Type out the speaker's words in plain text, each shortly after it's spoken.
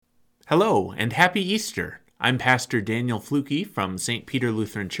Hello, and happy Easter! I'm Pastor Daniel Fluke from St. Peter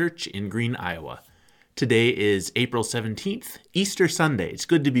Lutheran Church in Green, Iowa. Today is April 17th, Easter Sunday. It's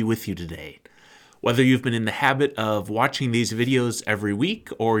good to be with you today. Whether you've been in the habit of watching these videos every week,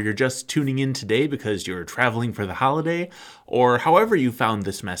 or you're just tuning in today because you're traveling for the holiday, or however you found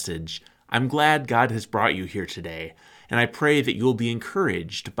this message, I'm glad God has brought you here today, and I pray that you'll be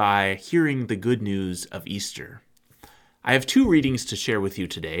encouraged by hearing the good news of Easter. I have two readings to share with you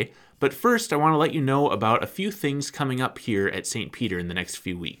today, but first I want to let you know about a few things coming up here at St. Peter in the next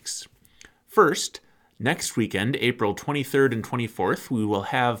few weeks. First, next weekend, April 23rd and 24th, we will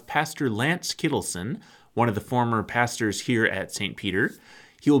have Pastor Lance Kittleson, one of the former pastors here at St. Peter.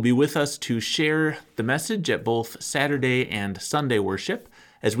 He will be with us to share the message at both Saturday and Sunday worship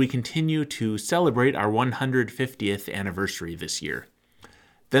as we continue to celebrate our 150th anniversary this year.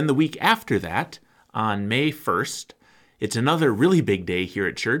 Then the week after that, on May 1st, it's another really big day here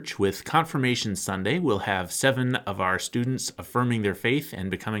at church with Confirmation Sunday. We'll have 7 of our students affirming their faith and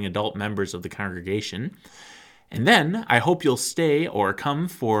becoming adult members of the congregation. And then I hope you'll stay or come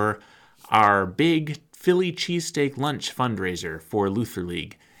for our big Philly cheesesteak lunch fundraiser for Luther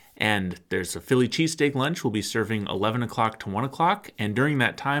League. And there's a Philly cheesesteak lunch we'll be serving 11 o'clock to 1 o'clock. And during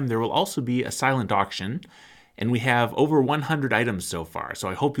that time, there will also be a silent auction. And we have over 100 items so far. So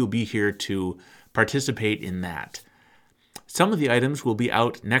I hope you'll be here to participate in that. Some of the items will be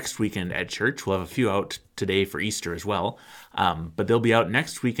out next weekend at church. We'll have a few out today for Easter as well. But they'll be out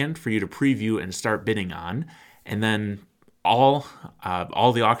next weekend for you to preview and start bidding on. And then all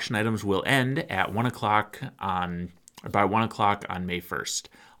the auction items will end at 1 o'clock by 1 o'clock on May 1st.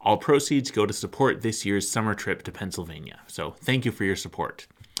 All proceeds go to support this year's summer trip to Pennsylvania. So thank you for your support.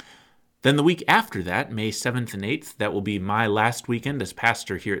 Then the week after that, May 7th and 8th, that will be my last weekend as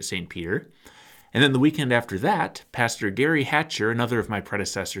pastor here at St. Peter. And then the weekend after that, Pastor Gary Hatcher, another of my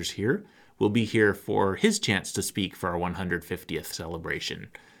predecessors here, will be here for his chance to speak for our 150th celebration.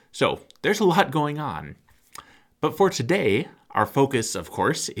 So there's a lot going on. But for today, our focus, of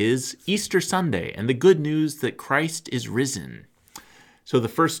course, is Easter Sunday and the good news that Christ is risen. So the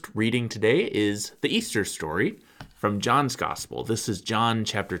first reading today is the Easter story from John's Gospel. This is John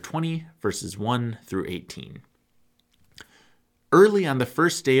chapter 20, verses 1 through 18. Early on the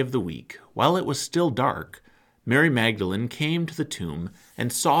first day of the week, while it was still dark, Mary Magdalene came to the tomb and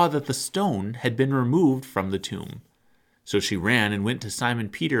saw that the stone had been removed from the tomb. So she ran and went to Simon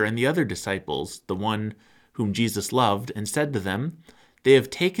Peter and the other disciples, the one whom Jesus loved, and said to them, "They have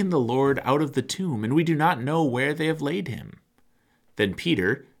taken the Lord out of the tomb, and we do not know where they have laid him." Then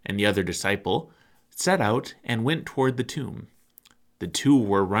Peter and the other disciple set out and went toward the tomb. The two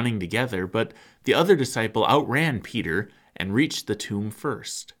were running together, but the other disciple outran Peter and reached the tomb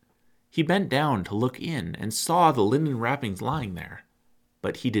first. He bent down to look in and saw the linen wrappings lying there,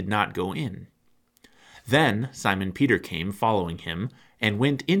 but he did not go in. Then Simon Peter came following him and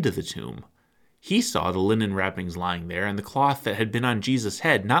went into the tomb. He saw the linen wrappings lying there and the cloth that had been on Jesus'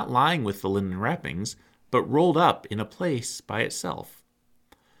 head not lying with the linen wrappings, but rolled up in a place by itself.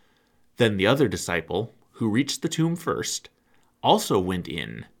 Then the other disciple, who reached the tomb first, also went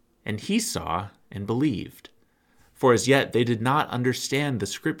in, and he saw and believed. For as yet they did not understand the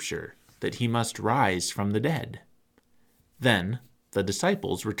scripture, that he must rise from the dead. Then the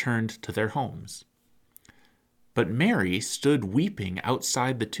disciples returned to their homes. But Mary stood weeping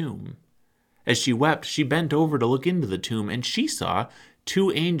outside the tomb. As she wept, she bent over to look into the tomb, and she saw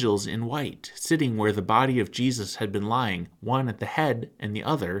 2 angels in white sitting where the body of Jesus had been lying, one at the head and the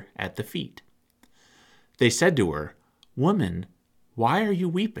other at the feet. They said to her, "Woman, why are you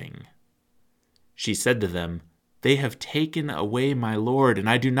weeping?" She said to them, "They have taken away my Lord, and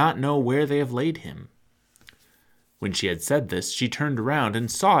I do not know where they have laid him." When she had said this, she turned around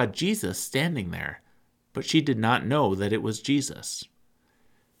and saw Jesus standing there, but she did not know that it was Jesus.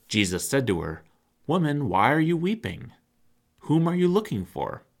 Jesus said to her, "Woman, why are you weeping? Whom are you looking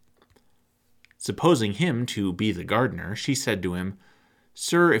for?" Supposing him to be the gardener, she said to him,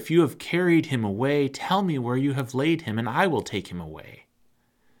 "Sir, if you have carried him away, tell me where you have laid him, and I will take him away."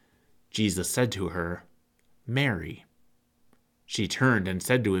 Jesus said to her, "Mary." She turned and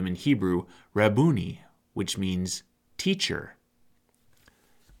said to him in Hebrew, "Rabboni," which means teacher.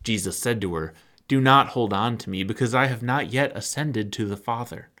 Jesus said to her, "Do not hold on to me, because I have not yet ascended to the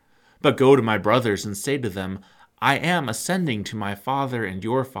Father. But go to my brothers and say to them, I am ascending to my Father and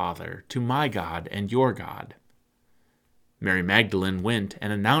your Father, to my God and your God." Mary Magdalene went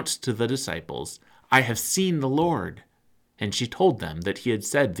and announced to the disciples, "I have seen the Lord." And she told them that he had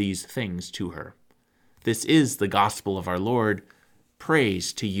said these things to her. This is the gospel of our Lord.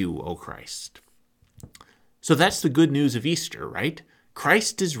 Praise to you, O Christ. So that's the good news of Easter, right?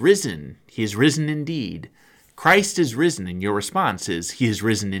 Christ is risen. He is risen indeed. Christ is risen. And your response is, he is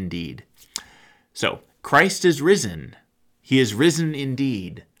risen indeed. So, Christ is risen. He is risen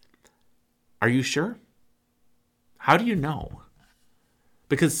indeed. Are you sure? How do you know?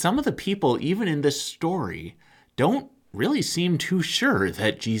 Because some of the people, even in this story, don't really seem too sure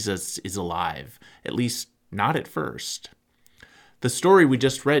that Jesus is alive, at least not at first. The story we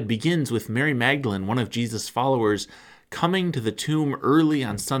just read begins with Mary Magdalene, one of Jesus' followers, coming to the tomb early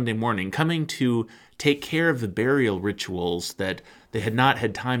on Sunday morning, coming to take care of the burial rituals that they had not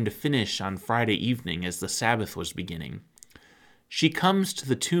had time to finish on Friday evening as the Sabbath was beginning. She comes to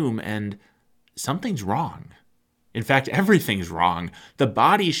the tomb and something's wrong. In fact, everything's wrong. The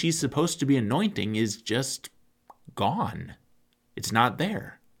body she's supposed to be anointing is just gone. It's not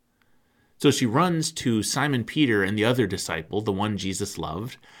there. So she runs to Simon Peter and the other disciple, the one Jesus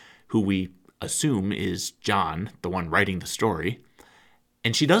loved, who we assume is John, the one writing the story.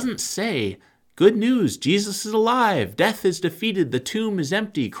 And she doesn't say, "Good news, Jesus is alive. Death is defeated. The tomb is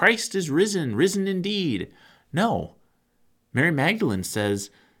empty. Christ is risen, risen indeed." No. Mary Magdalene says,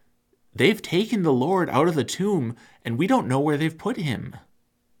 "They've taken the Lord out of the tomb, and we don't know where they've put him.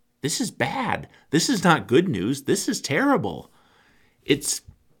 This is bad. This is not good news. This is terrible." It's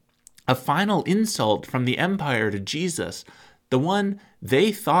a final insult from the empire to Jesus, the one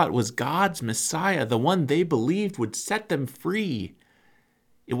they thought was God's Messiah, the one they believed would set them free.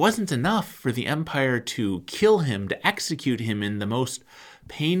 It wasn't enough for the empire to kill him, to execute him in the most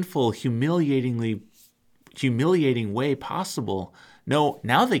painful, humiliating way possible. No,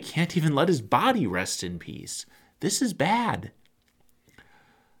 now they can't even let his body rest in peace. This is bad.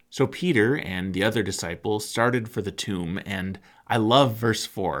 So Peter and the other disciples started for the tomb, and I love verse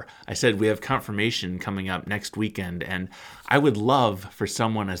 4. I said we have confirmation coming up next weekend, and I would love for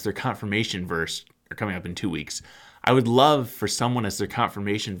someone as their confirmation verse, or coming up in 2 weeks, I would love for someone as their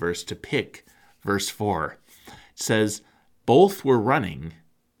confirmation verse to pick verse 4. It says, "Both were running,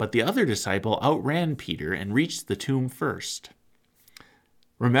 but the other disciple outran Peter and reached the tomb first."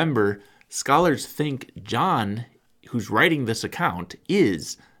 Remember, scholars think John, who's writing this account,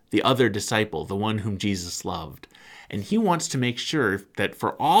 is the other disciple, the one whom Jesus loved. And he wants to make sure that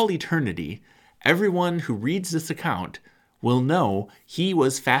for all eternity, everyone who reads this account will know he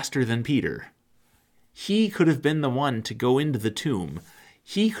was faster than Peter. He could have been the one to go into the tomb.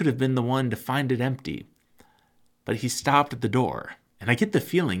 He could have been the one to find it empty. But he stopped at the door. And I get the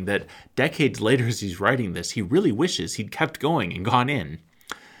feeling that decades later as he's writing this, he really wishes he'd kept going and gone in.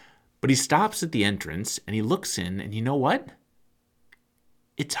 But he stops at the entrance and he looks in, and you know what?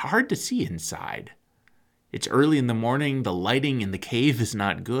 It's hard to see inside. It's early in the morning, the lighting in the cave is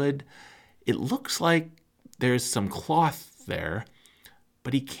not good. It looks like there's some cloth there,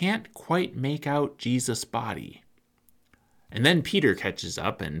 but he can't quite make out Jesus' body. And then Peter catches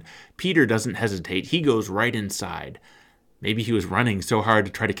up, and Peter doesn't hesitate. He goes right inside. Maybe he was running so hard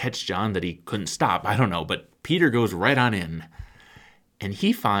to try to catch John that he couldn't stop. I don't know, but Peter goes right on in. And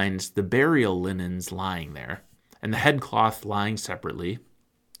he finds the burial linens lying there, and the headcloth lying separately,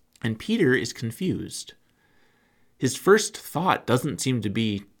 and Peter is confused. His first thought doesn't seem to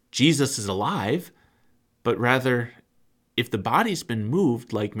be, Jesus is alive, but rather, if the body's been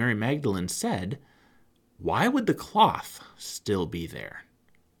moved like Mary Magdalene said, why would the cloth still be there?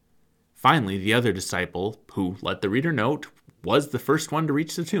 Finally, the other disciple, who, let the reader note, was the first one to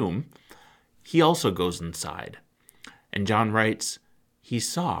reach the tomb, he also goes inside. And John writes, "He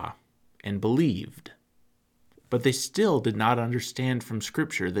saw and believed." But they still did not understand from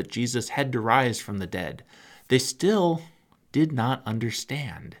Scripture that Jesus had to rise from the dead. They still did not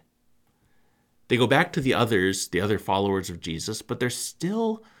understand. They go back to the others, the other followers of Jesus, but they're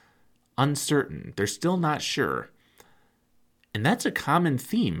still uncertain. They're still not sure. And that's a common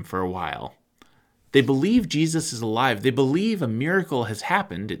theme for a while. They believe Jesus is alive. They believe a miracle has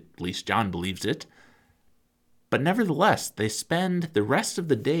happened, at least John believes it. But nevertheless, they spend the rest of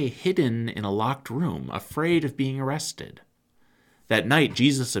the day hidden in a locked room, afraid of being arrested. That night,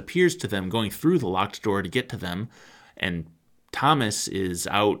 Jesus appears to them going through the locked door to get to them, and Thomas is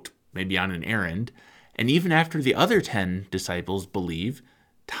out, maybe on an errand. And even after the other 10 disciples believe,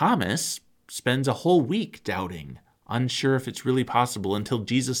 Thomas spends a whole week doubting, unsure if it's really possible, until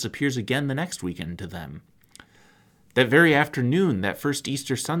Jesus appears again the next weekend to them. That very afternoon, that first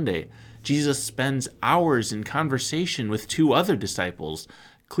Easter Sunday, Jesus spends hours in conversation with 2 other disciples,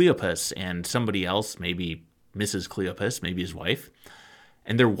 Cleopas and somebody else, maybe Mrs. Cleopas, maybe his wife.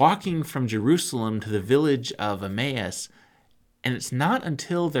 And they're walking from Jerusalem to the village of Emmaus, and it's not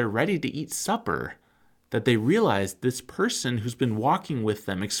until they're ready to eat supper that they realize this person who's been walking with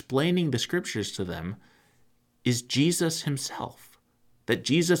them, explaining the Scriptures to them, is Jesus himself, that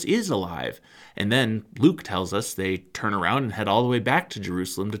Jesus is alive. And then Luke tells us they turn around and head all the way back to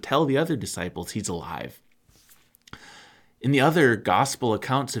Jerusalem to tell the other disciples he's alive. In the other gospel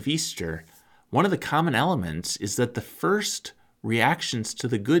accounts of Easter, one of the common elements is that the first reactions to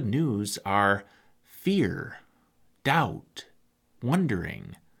the good news are fear, doubt,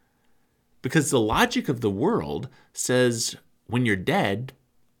 wondering. Because the logic of the world says when you're dead,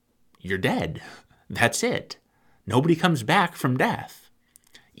 you're dead. That's it. Nobody comes back from death.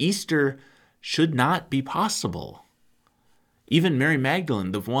 Easter should not be possible. Even Mary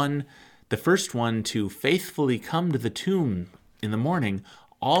Magdalene, the first one to faithfully come to the tomb in the morning,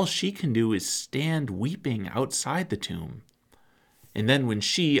 all she can do is stand weeping outside the tomb. And then when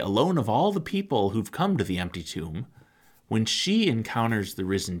she, alone of all the people who've come to the empty tomb, when she encounters the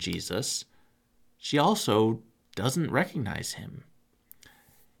risen Jesus, she also doesn't recognize him.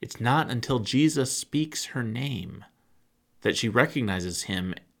 It's not until Jesus speaks her name that she recognizes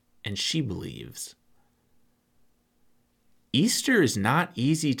him and she believes. Easter is not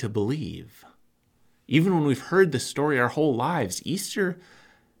easy to believe. Even when we've heard the story our whole lives, Easter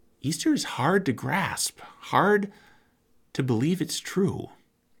is hard to grasp, hard to believe it's true.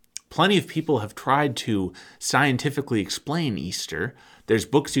 Plenty of people have tried to scientifically explain Easter. There's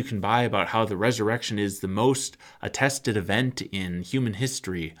books you can buy about how the resurrection is the most attested event in human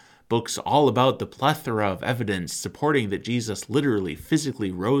history, books all about the plethora of evidence supporting that Jesus literally,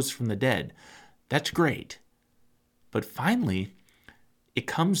 physically rose from the dead. That's great. But finally, it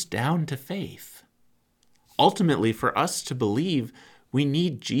comes down to faith. Ultimately, for us to believe, we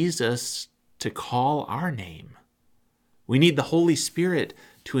need Jesus to call our name. We need the Holy Spirit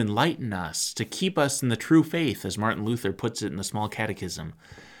to enlighten us, to keep us in the true faith, as Martin Luther puts it in the Small Catechism.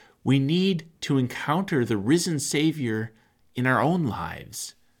 We need to encounter the risen Savior in our own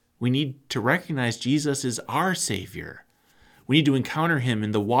lives. We need to recognize Jesus as our Savior. We need to encounter him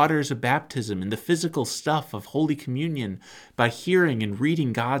in the waters of baptism, in the physical stuff of Holy Communion, by hearing and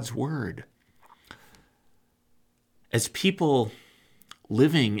reading God's Word. As people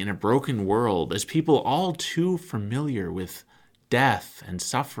living in a broken world, as people all too familiar with death and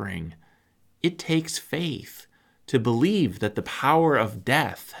suffering, it takes faith to believe that the power of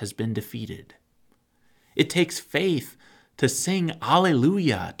death has been defeated. It takes faith to sing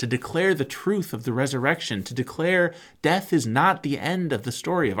Alleluia, to declare the truth of the resurrection, to declare death is not the end of the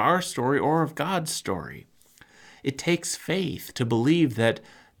story, of our story or of God's story. It takes faith to believe that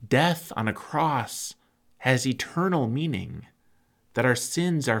death on a cross has eternal meaning, that our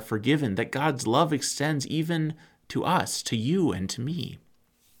sins are forgiven, that God's love extends even to us, to you and to me.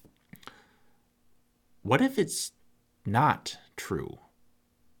 What if it's not true?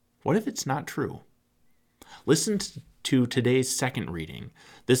 What if it's not true? Listen to today's second reading.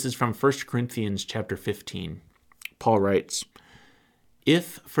 This is from 1 Corinthians chapter 15. Paul writes,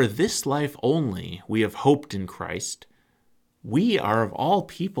 "If for this life only we have hoped in Christ, we are of all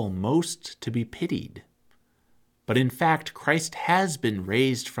people most to be pitied. But in fact, Christ has been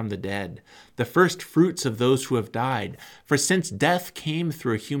raised from the dead, the first fruits of those who have died. For since death came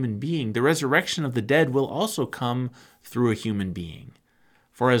through a human being, the resurrection of the dead will also come through a human being.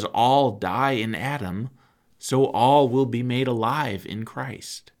 For as all die in Adam, so all will be made alive in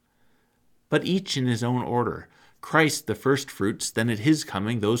Christ. But each in his own order. Christ the first fruits, then at his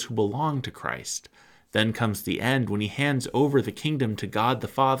coming those who belong to Christ. Then comes the end, when he hands over the kingdom to God the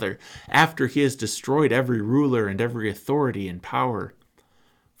Father, after he has destroyed every ruler and every authority and power.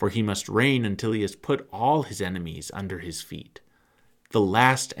 For he must reign until he has put all his enemies under his feet. The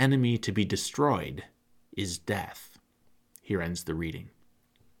last enemy to be destroyed is death." Here ends the reading.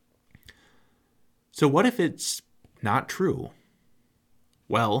 So what if it's not true?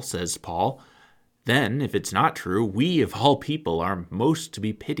 Well, says Paul, then if it's not true, we of all people are most to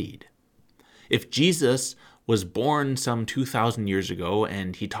be pitied. If Jesus was born some 2,000 years ago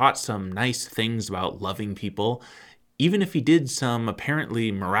and he taught some nice things about loving people, even if he did some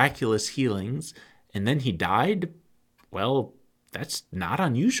apparently miraculous healings and then he died, well, that's not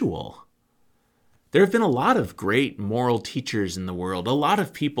unusual. There have been a lot of great moral teachers in the world, a lot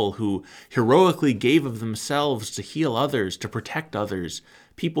of people who heroically gave of themselves to heal others, to protect others,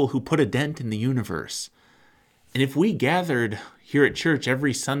 people who put a dent in the universe. And if we gathered here at church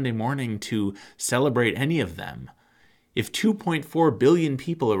every Sunday morning to celebrate any of them, if 2.4 billion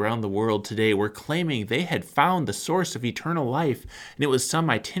people around the world today were claiming they had found the source of eternal life, and it was some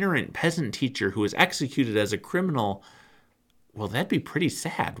itinerant peasant teacher who was executed as a criminal, well, that'd be pretty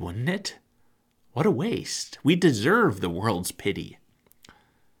sad, wouldn't it? What a waste. We deserve the world's pity.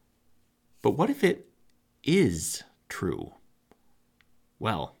 But what if it is true?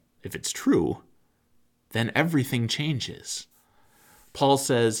 Well, if it's true, then everything changes. Paul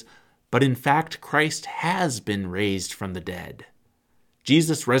says, "But in fact, Christ has been raised from the dead."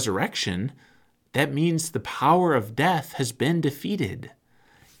 Jesus' resurrection, that means the power of death has been defeated.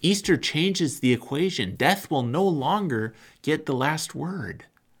 Easter changes the equation. Death will no longer get the last word.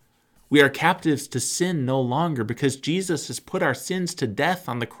 We are captives to sin no longer because Jesus has put our sins to death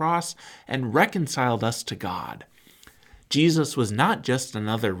on the cross and reconciled us to God. Jesus was not just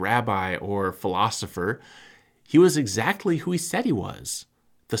another rabbi or philosopher. He was exactly who he said he was,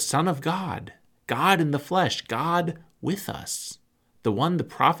 the Son of God, God in the flesh, God with us, the one the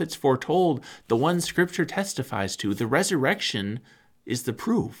prophets foretold, the one Scripture testifies to. The resurrection is the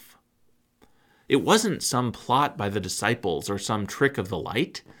proof. It wasn't some plot by the disciples or some trick of the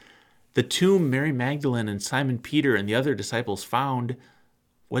light. The tomb Mary Magdalene and Simon Peter and the other disciples found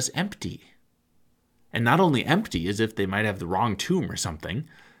was empty. And not only empty, as if they might have the wrong tomb or something,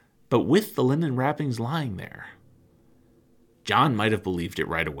 but with the linen wrappings lying there. John might have believed it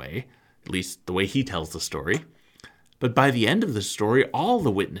right away, at least the way he tells the story. But by the end of the story, all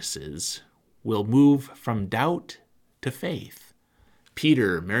the witnesses will move from doubt to faith.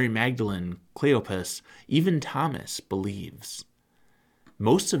 Peter, Mary Magdalene, Cleopas, even Thomas believes.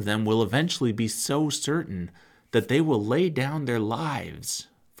 Most of them will eventually be so certain that they will lay down their lives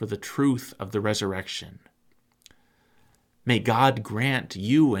for the truth of the resurrection. May God grant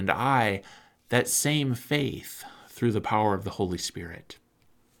you and I that same faith through the power of the Holy Spirit.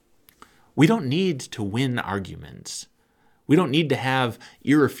 We don't need to win arguments. We don't need to have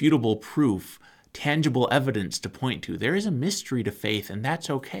irrefutable proof, tangible evidence to point to. There is a mystery to faith, and that's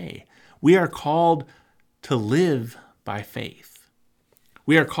okay. We are called to live by faith.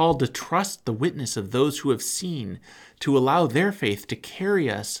 We are called to trust the witness of those who have seen, to allow their faith to carry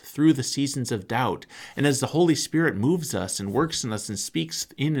us through the seasons of doubt. And as the Holy Spirit moves us and works in us and speaks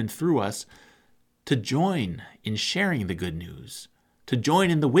in and through us, to join in sharing the good news, to join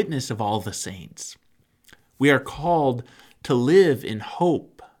in the witness of all the saints. We are called to live in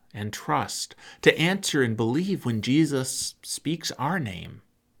hope and trust, to answer and believe when Jesus speaks our name.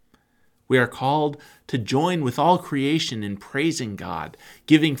 We are called to join with all creation in praising God,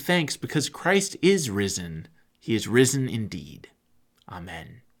 giving thanks because Christ is risen. He is risen indeed.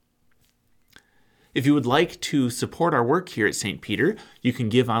 Amen. If you would like to support our work here at St. Peter, you can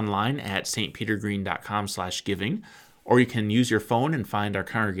give online at stpetergreen.com/giving, or you can use your phone and find our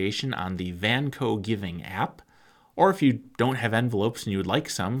congregation on the Vanco Giving app. Or if you don't have envelopes and you would like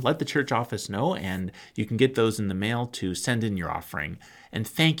some, let the church office know, and you can get those in the mail to send in your offering. And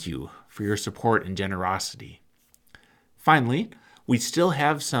thank you for your support and generosity. Finally, we still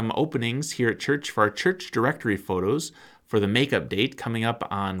have some openings here at church for our church directory photos for the makeup date coming up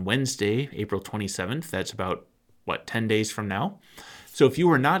on Wednesday, April 27th. That's about, 10 days from now. So if you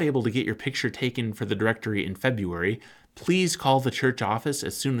were not able to get your picture taken for the directory in February, please call the church office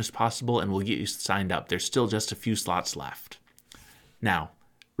as soon as possible and we'll get you signed up. There's still just a few slots left. Now,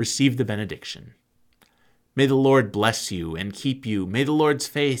 receive the benediction. May the Lord bless you and keep you. May the Lord's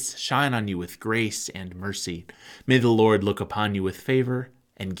face shine on you with grace and mercy. May the Lord look upon you with favor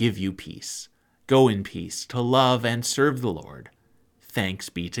and give you peace. Go in peace to love and serve the Lord. Thanks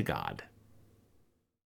be to God.